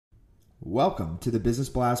Welcome to the Business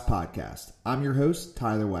Blast Podcast. I'm your host,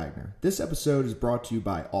 Tyler Wagner. This episode is brought to you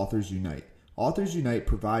by Authors Unite. Authors Unite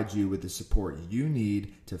provides you with the support you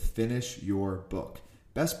need to finish your book.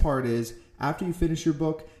 Best part is, after you finish your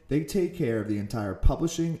book, they take care of the entire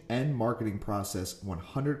publishing and marketing process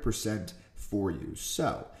 100% for you.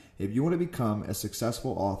 So, if you want to become a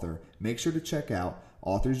successful author, make sure to check out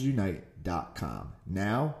authorsunite.com.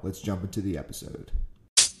 Now, let's jump into the episode.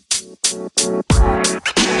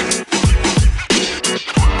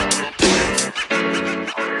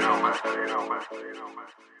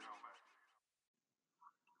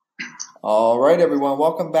 All right, everyone.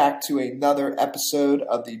 Welcome back to another episode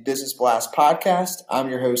of the Business Blast Podcast. I'm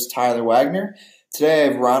your host, Tyler Wagner. Today,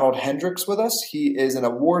 I have Ronald Hendricks with us. He is an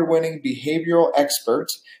award-winning behavioral expert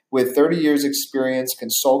with 30 years experience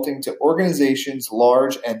consulting to organizations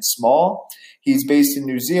large and small. He's based in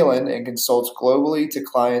New Zealand and consults globally to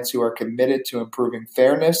clients who are committed to improving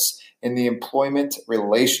fairness in the employment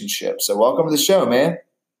relationship. So welcome to the show, man.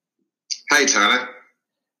 Hey, Tyler.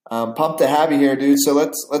 I'm pumped to have you here, dude. So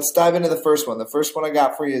let's dive into the first one. The first one I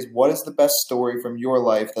got for you is, what is the best story from your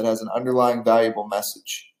life that has an underlying valuable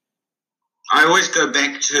message? I always go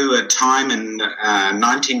back to a time in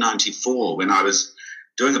 1994 when I was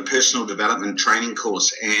doing a personal development training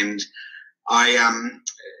course, and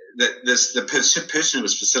the person who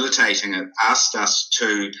was facilitating it asked us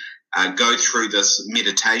to go through this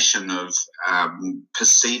meditation of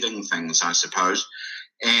perceiving things, I suppose.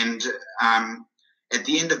 And at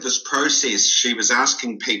the end of this process, she was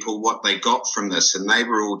asking people what they got from this, and they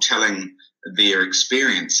were all telling their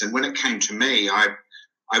experience. And when it came to me, I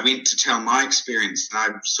went to tell my experience, and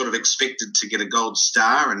I sort of expected to get a gold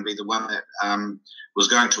star and be the one that was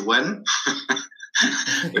going to win,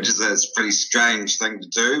 which is a pretty strange thing to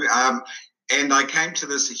do. And I came to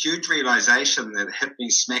this huge realization that hit me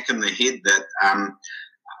smack in the head that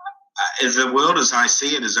the world as I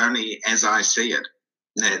see it is only as I see it.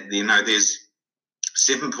 That, there's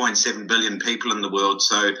 7.7 billion people in the world,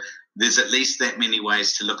 so there's at least that many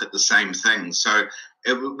ways to look at the same thing. So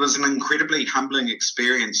it was an incredibly humbling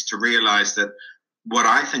experience to realize that what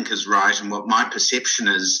I think is right and what my perception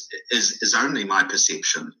is only my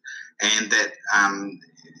perception, and that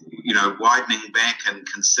widening back and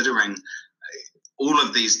considering all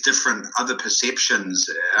of these different other perceptions,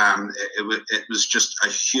 it was just a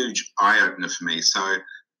huge eye opener for me. So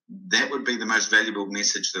that would be the most valuable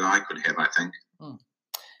message that I could have, I think.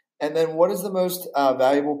 And then what is the most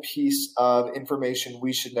valuable piece of information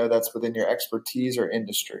we should know that's within your expertise or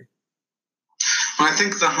industry? I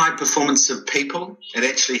think the high performance of people, it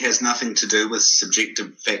actually has nothing to do with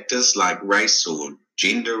subjective factors like race or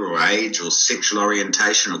gender or age or sexual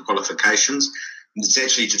orientation or qualifications. It's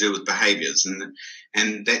actually to do with behaviors,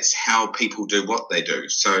 and that's how people do what they do.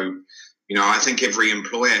 So, I think every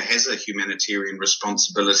employer has a humanitarian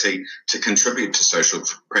responsibility to contribute to social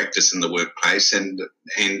practice in the workplace, and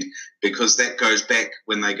because that goes back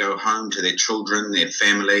when they go home to their children, their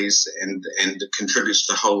families, and contributes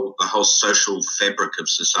to the whole social fabric of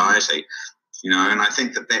society. And I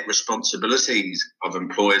think that responsibility of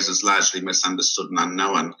employers is largely misunderstood and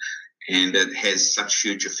unknown, and it has such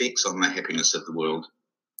huge effects on the happiness of the world.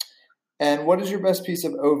 And what is your best piece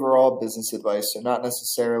of overall business advice, so not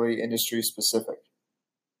necessarily industry specific?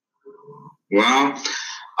 Well,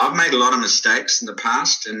 I've made a lot of mistakes in the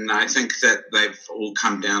past, and I think that they've all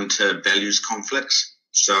come down to values conflicts.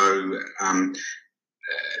 So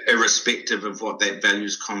irrespective of what that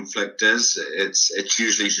values conflict is, it's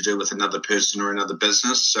usually to do with another person or another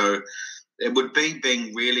business. So it would be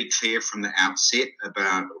being really clear from the outset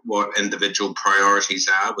about what individual priorities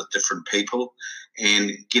are with different people,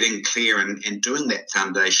 and getting clear and doing that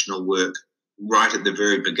foundational work right at the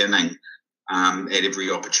very beginning, at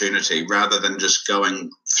every opportunity, rather than just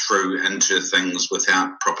going through into things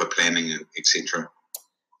without proper planning, etc.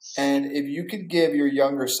 And if you could give your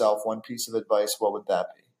younger self one piece of advice, what would that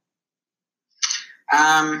be?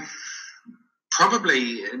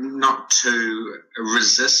 Probably not to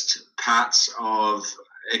resist parts of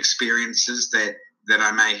experiences that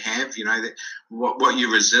I may have. That what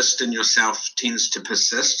you resist in yourself tends to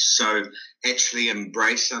persist. So actually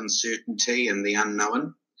embrace uncertainty and the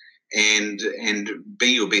unknown, and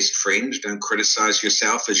be your best friend. Don't criticize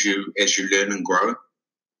yourself as you learn and grow.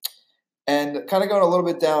 And kind of going a little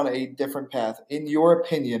bit down a different path, in your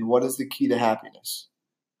opinion, what is the key to happiness?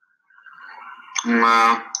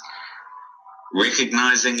 Well,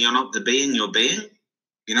 recognizing you're not the being you're being,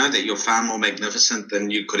 that you're far more magnificent than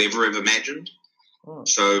you could ever have imagined.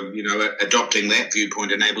 So, adopting that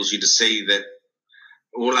viewpoint enables you to see that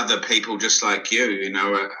all other people just like you,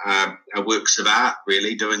 are works of art,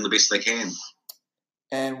 really, doing the best they can.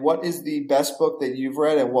 And what is the best book that you've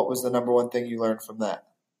read, and what was the number one thing you learned from that?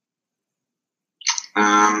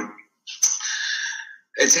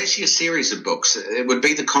 It's actually a series of books. It would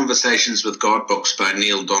be the Conversations with God books by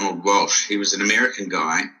Neil Donald Walsh. He was an American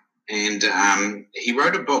guy, and he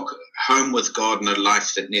wrote a book, Home with God and a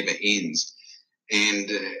Life That Never Ends.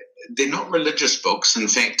 And they're not religious books. In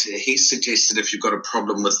fact, he suggested if you've got a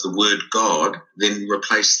problem with the word God, then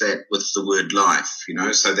replace that with the word life,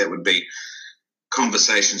 so that would be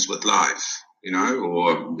Conversations with Life,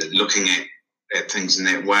 or looking at things in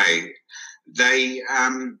that way.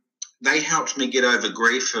 They helped me get over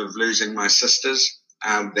grief of losing my sisters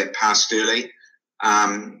that passed early,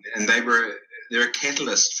 and they're a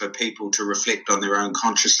catalyst for people to reflect on their own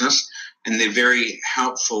consciousness, and they're very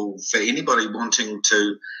helpful for anybody wanting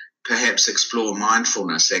to perhaps explore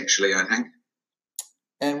mindfulness, actually, I think.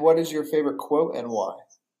 And what is your favorite quote and why?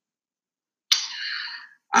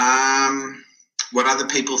 What other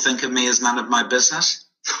people think of me is none of my business.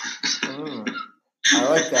 I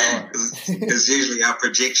like that one. It's usually our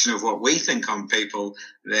projection of what we think on people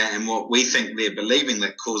and what we think they're believing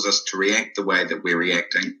that cause us to react the way that we're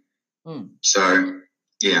reacting. So,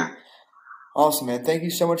 yeah. Awesome, man. Thank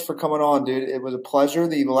you so much for coming on, dude. It was a pleasure.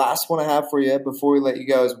 The last one I have for you before we let you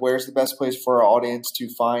go is, where's the best place for our audience to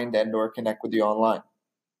find and or connect with you online?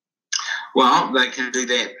 Well, they can do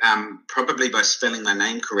that probably by spelling my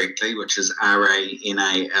name correctly, which is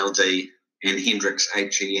Ranald and Hendricks,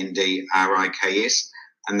 HENDRIKS.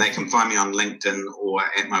 And they can find me on LinkedIn or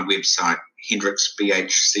at my website,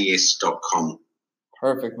 hendricksbhcs.com.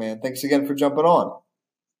 Perfect, man. Thanks again for jumping on.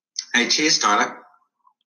 Hey, cheers, Tyler.